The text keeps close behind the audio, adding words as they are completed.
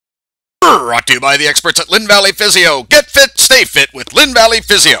Brought to you by the experts at Lynn Valley Physio. Get fit, stay fit with Lynn Valley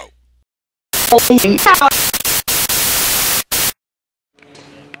Physio.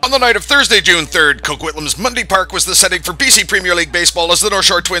 On the night of Thursday, June 3rd, Coquitlam's Mundy Park was the setting for BC Premier League Baseball as the North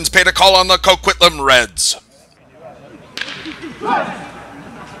Shore Twins paid a call on the Coquitlam Reds.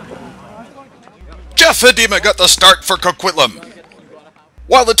 Jeff Hedema got the start for Coquitlam,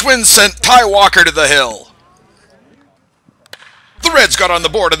 while the Twins sent Ty Walker to the hill. The Reds got on the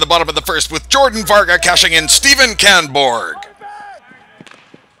board in the bottom of the first with Jordan Varga cashing in Stephen Canborg.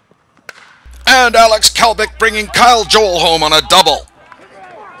 And Alex Kalbick bringing Kyle Joel home on a double.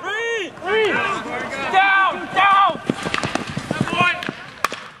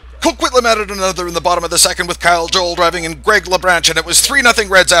 Coquitlam added another in the bottom of the second with Kyle Joel driving in Greg LeBranch, and it was 3-0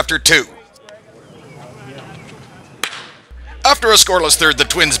 Reds after 2. After a scoreless third, the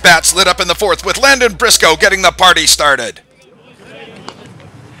Twins' bats lit up in the fourth with Landon Briscoe getting the party started.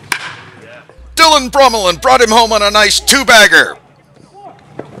 Dylan Brommelin brought him home on a nice two-bagger.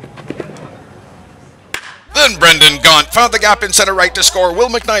 Then Brendan Gaunt found the gap in center right to score Will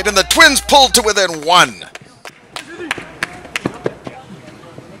McKnight, and the Twins pulled to within 1.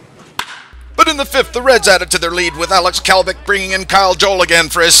 But in the fifth, the Reds added to their lead with Alex Kalbick bringing in Kyle Joel again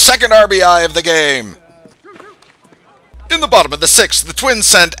for his second RBI of the game. In the bottom of the sixth, the Twins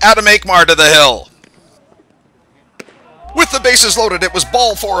sent Adam Akemar to the hill. With the bases loaded, it was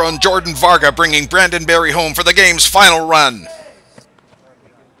ball 4 on Jordan Varga, bringing Brandon Berry home for the game's final run.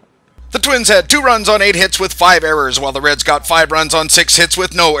 The Twins had 2 runs on 8 hits with 5 errors, while the Reds got 5 runs on 6 hits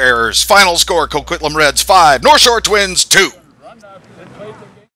with no errors. Final score, Coquitlam Reds 5, North Shore Twins 2.